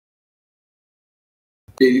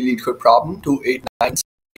daily Leetcode problem 289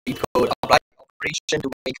 Leetcode apply operation to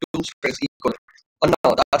make 2 strings equal. Oh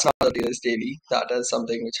no, that's not the daily. That is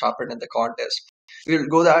something which happened in the contest. We'll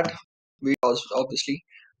go that we obviously,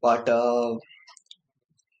 but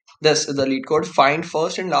this is the Leetcode. Find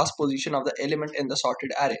first and last position of the element in the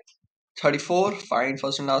sorted array. 34. Find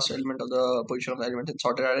first and last element of the position of the element in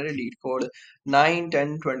sorted array. Leetcode 9,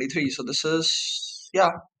 10, 23. So this is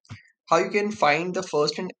how you can find the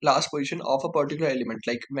first and last position of a particular element,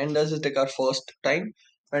 like when does it occur first time,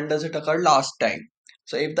 when does it occur last time.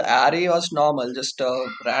 So if the array was normal, just a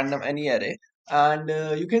random any array, and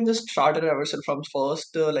you can just start a reversal from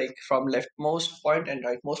first like from leftmost point and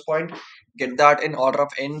rightmost point, get that in order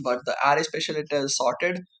of n, but the array special it is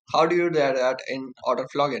sorted. How do you do that in order of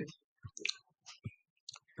log n?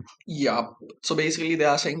 Yeah, so basically they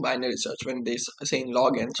are saying binary search when they saying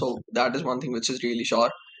log n, so that is one thing which is really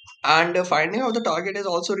sure. And finding out the target is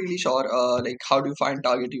also really sure. Like how do you find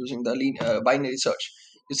target using the binary search?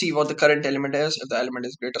 You see what the current element is. If the element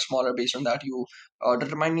is greater, smaller, based on that you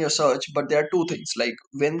determine your search. But there are two things, like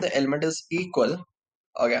when the element is equal.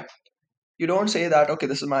 Okay, you don't say that okay,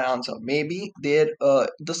 this is my answer. Maybe there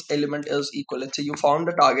this element is equal. Let's say you found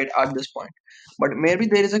the target at this point, but maybe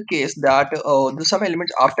there is a case that some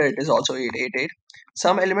element after it is also 888,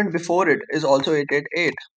 some element before it is also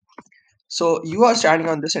 888. So you are standing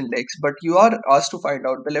on this index, but you are asked to find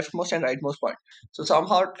out the leftmost and rightmost point. So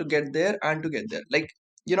somehow to get there and to get there, like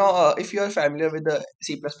if you are familiar with the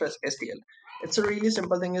C++ STL, it's a really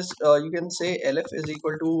simple thing. Is you can say LF is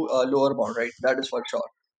equal to lower bound, right? That is for sure.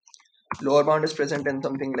 Lower bound is present in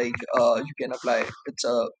something like you can apply. It's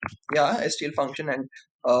a STL function, and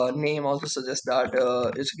name also suggests that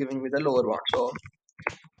it's giving me the lower bound. So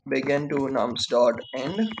begin to nums dot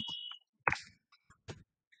end,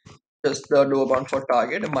 just the lower bound for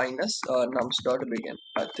target minus nums dot begin.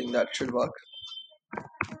 I think that should work.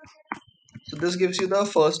 So this gives you the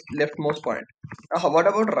first leftmost point. Now what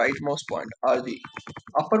about rightmost point? RG.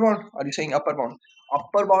 Upper bound? Are you saying upper bound?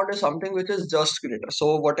 Upper bound is something which is just greater.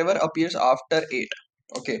 So whatever appears after 8.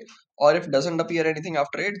 Okay. Or if doesn't appear anything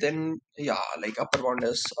after 8, then like upper bound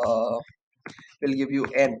is will give you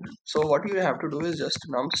n. So what you have to do is just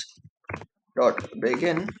nums dot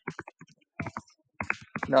begin,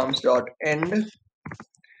 nums dot end,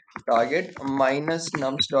 target minus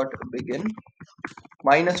nums dot begin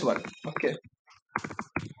minus 1. Okay,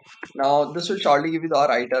 now this will shortly give you the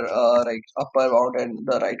right upper bound and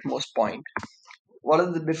the rightmost point. What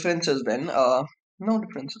are the differences then? No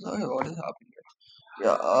differences. Okay, what is happening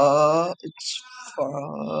here? It's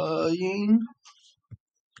fine.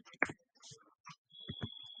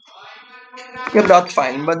 Yeah, that's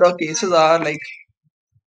fine, but the cases are like,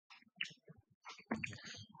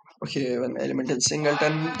 okay, when element is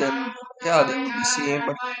singleton, then they will be same.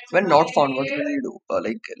 But when not found, what will you do?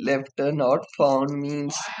 Like left not found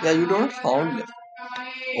means you don't found left.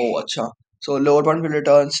 Oh, acha. So lower bound will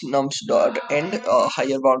return nums dot end.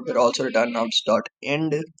 Higher bound will also return nums dot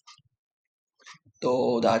end.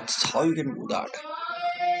 So that's how you can do that.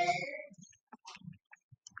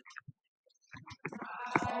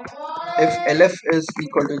 If LF is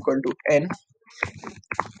equal to n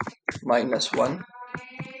minus 1,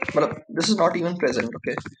 but this is not even present.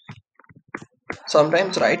 Okay,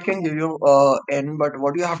 sometimes right can give you n, but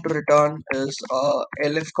what you have to return is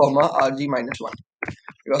LF comma RG minus 1,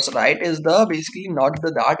 because right is the basically not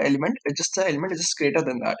the that element, it's just the element is just greater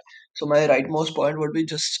than that. So my rightmost point would be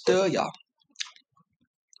just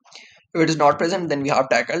if it is not present, then we have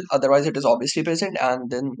tackled. Otherwise it is obviously present,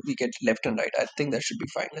 and then we get left and right. I think that should be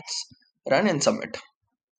fine. Let's run and submit.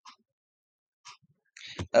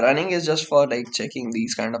 Running is just for like checking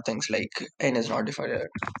these kind of things, like n is not defined yet.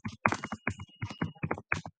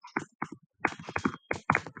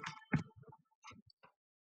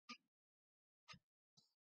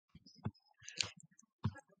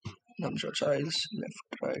 Number of childs,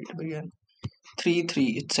 left, right, begin. 3 3,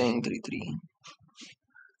 it's saying 3 3.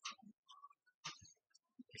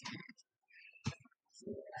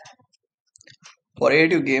 For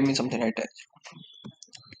 8 you gave me something like that.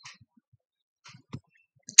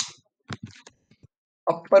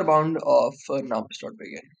 Upper bound of nums dot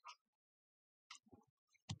begin.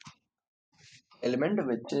 Element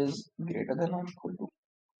which is greater than or equal to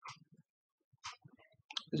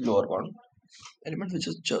is lower bound. Element which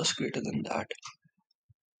is just greater than that.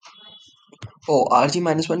 Oh, RG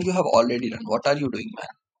minus 1 you have already done. What are you doing,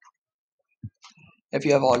 man? If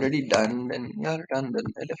you have already done, then you are done, then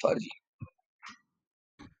LFRG.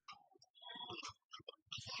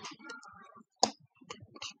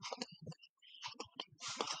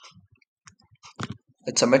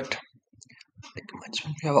 Let's submit. Like,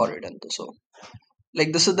 we have already done this, so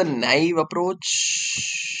Like this is the naive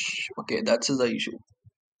approach. Okay, that's the issue.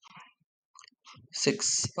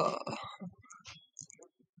 6.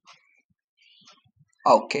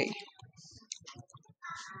 Okay.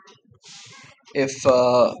 If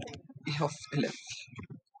E of LF.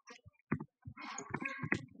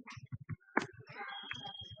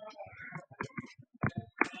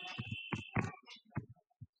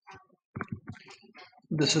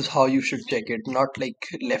 This is how you should check it. Not like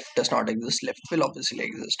left does not exist. Left will obviously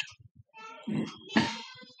exist.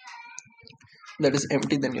 That is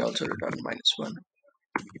empty. Then you also return -1.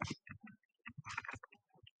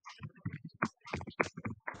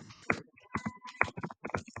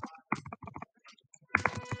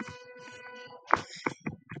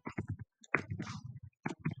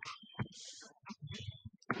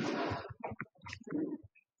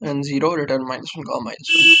 And 0 return -1, comma -1.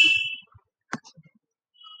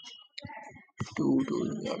 2,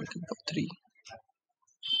 2, we are looking for 3.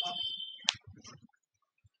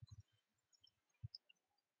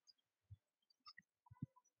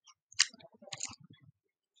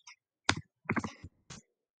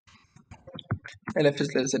 LF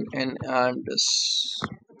is less than n and this.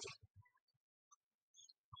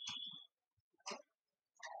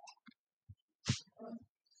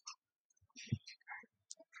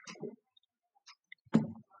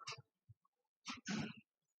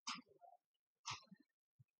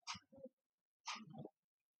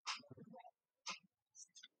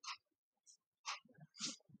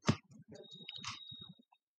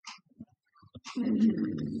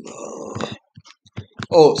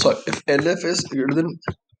 Oh, sorry. If LF is greater than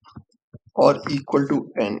or equal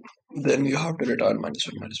to n, then you have to return -1,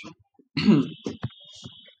 -1.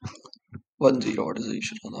 1, 0. What is the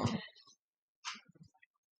issue now?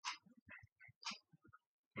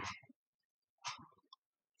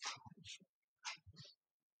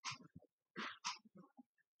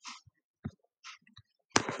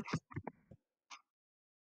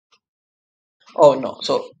 Oh no.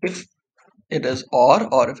 So if it is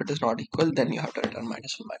or if it is not equal, then you have to return -1,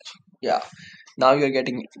 -1. Yeah. Now you're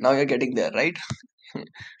getting there, right?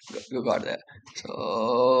 You got there.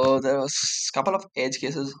 So there was couple of edge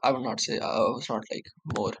cases. I would not say I was not like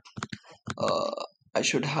more. Uh, I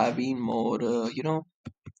should have been more.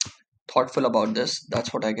 Thoughtful about this.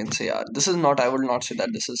 That's what I can say. This is not. I will not say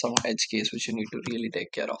that this is some edge case which you need to really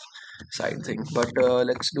take care of. Side thing. But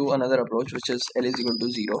let's do another approach, which is L is equal to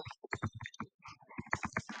 0.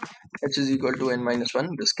 H is equal to n-1.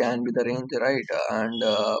 This can be the range, right? And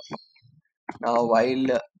now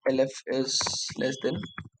while LF is less than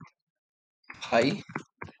high,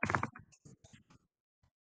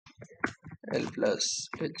 L plus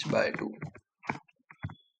H by 2.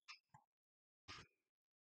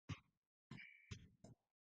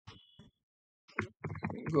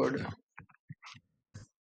 Good.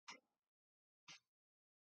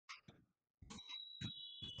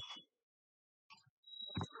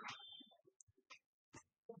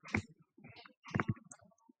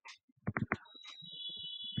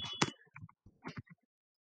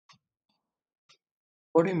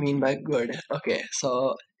 What do you mean by good? Okay,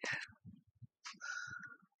 so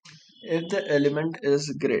if the element is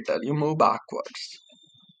greater, you move backwards.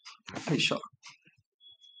 Are you sure?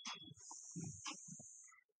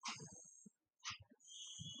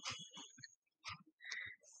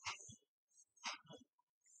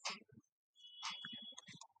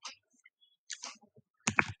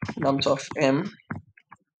 Nums of m.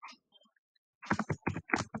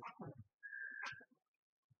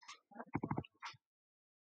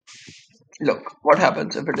 Look, what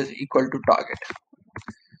happens if it is equal to target?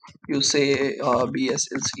 You say bs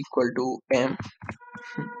is equal to m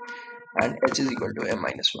and h is equal to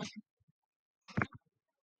m-1.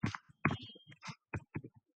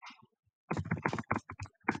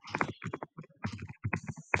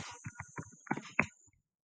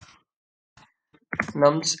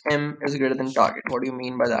 Nums m is greater than target. What do you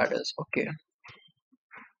mean by that is okay.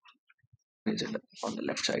 Is it on the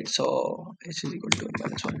left side? So h is equal to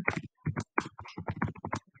m-1.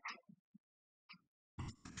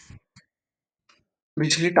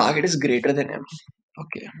 Basically, target is greater than m.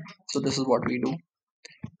 Okay, so this is what we do,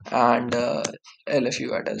 and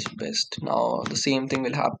LFU at its best. Now the same thing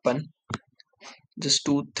will happen. Just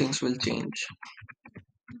two things will change.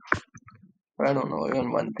 I don't know.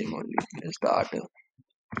 Even one thing only is that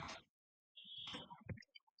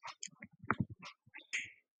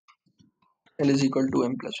L is equal to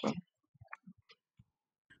m plus 1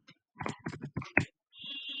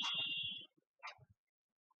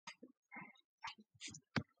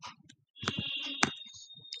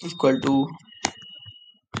 equal to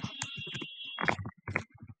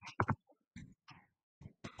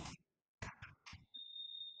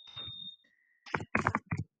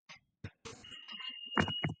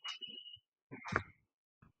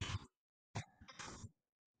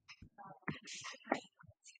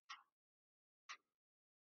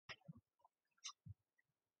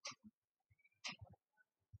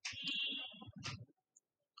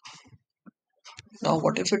Now,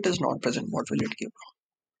 what if it is not present? What will it give?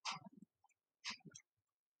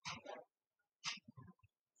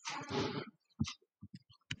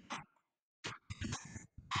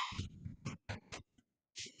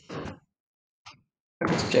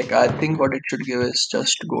 Let's check. I think what it should give is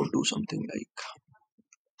just go to something like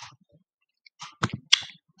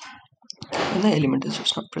when the element is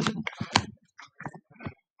just not present.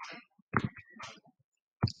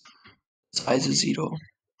 Size is 0.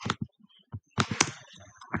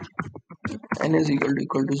 N is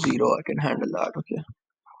equal to 0. I can handle that. Okay.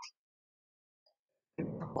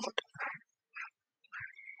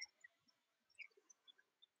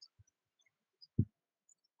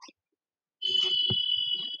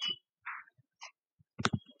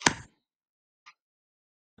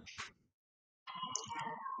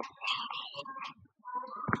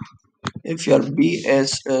 If your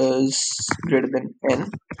BS is greater than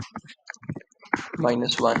N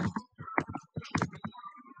minus 1,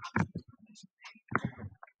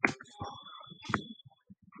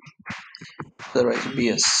 otherwise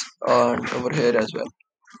BS, and over here as well,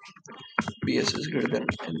 BS is greater than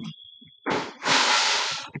N.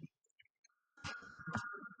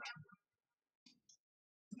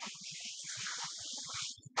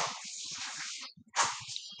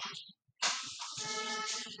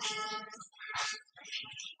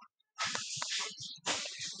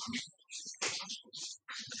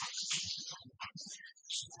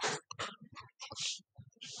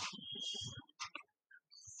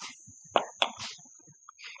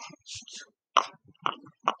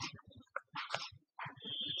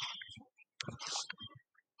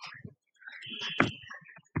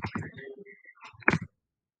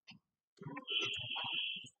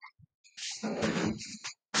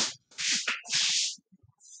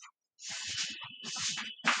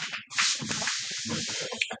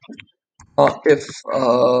 If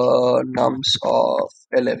nums of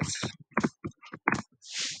LF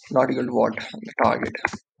not equal to what? The target.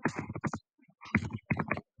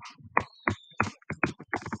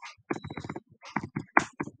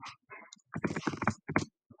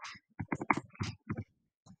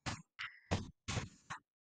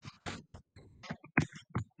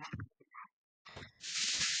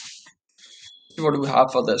 What do we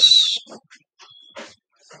have for this?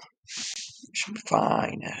 Should be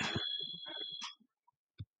fine.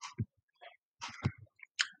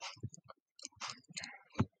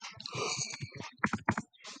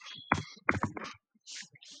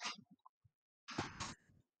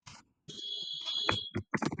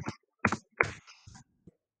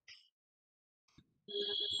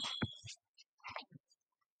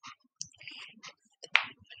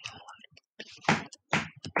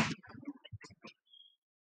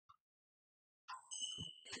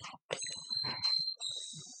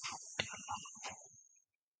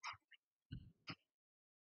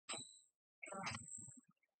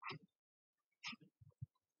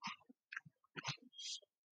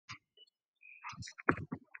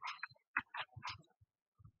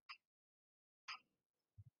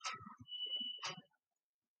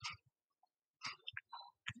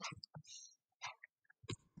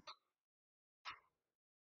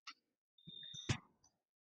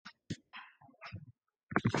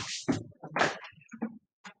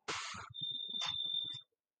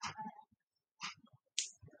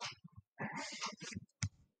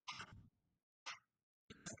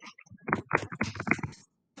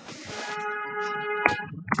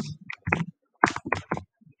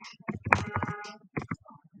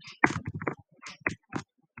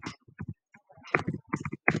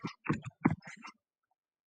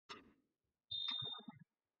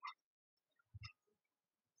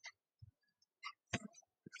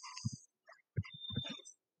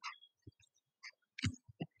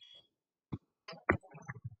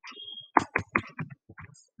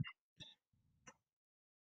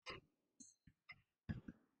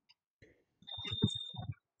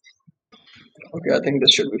 Okay, I think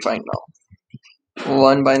this should be fine now.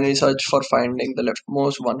 One binary search for finding the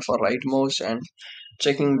leftmost, one for rightmost, and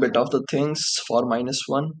checking bit of the things for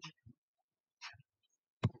 -1.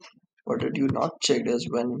 What did you not check is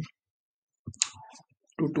when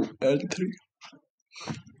 2 to L3.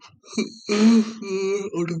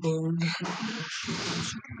 Out of bound.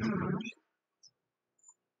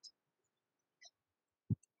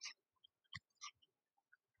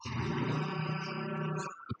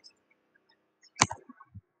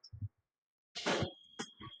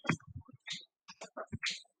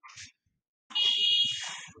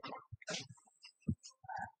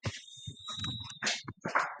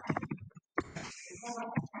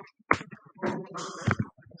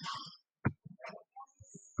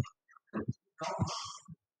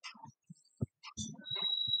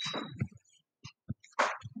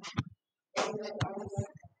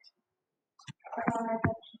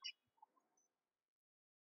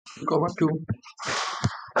 comma 2.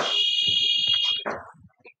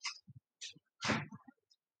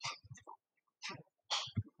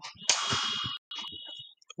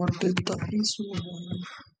 What did the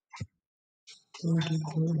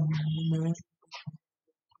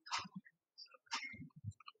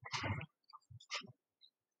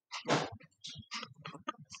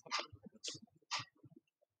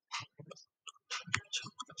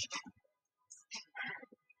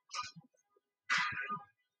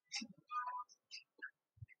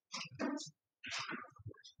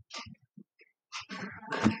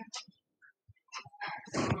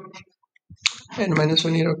n minus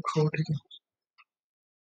 1 here रखो ठीक है.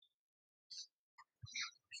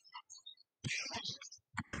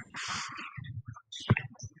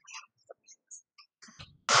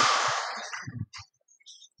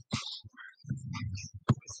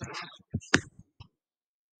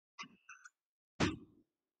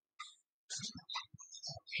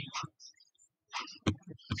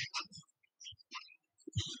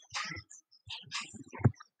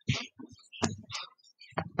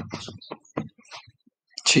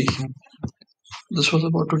 ठीक है. This was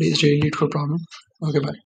about today's daily Leetcode problem. Okay, bye.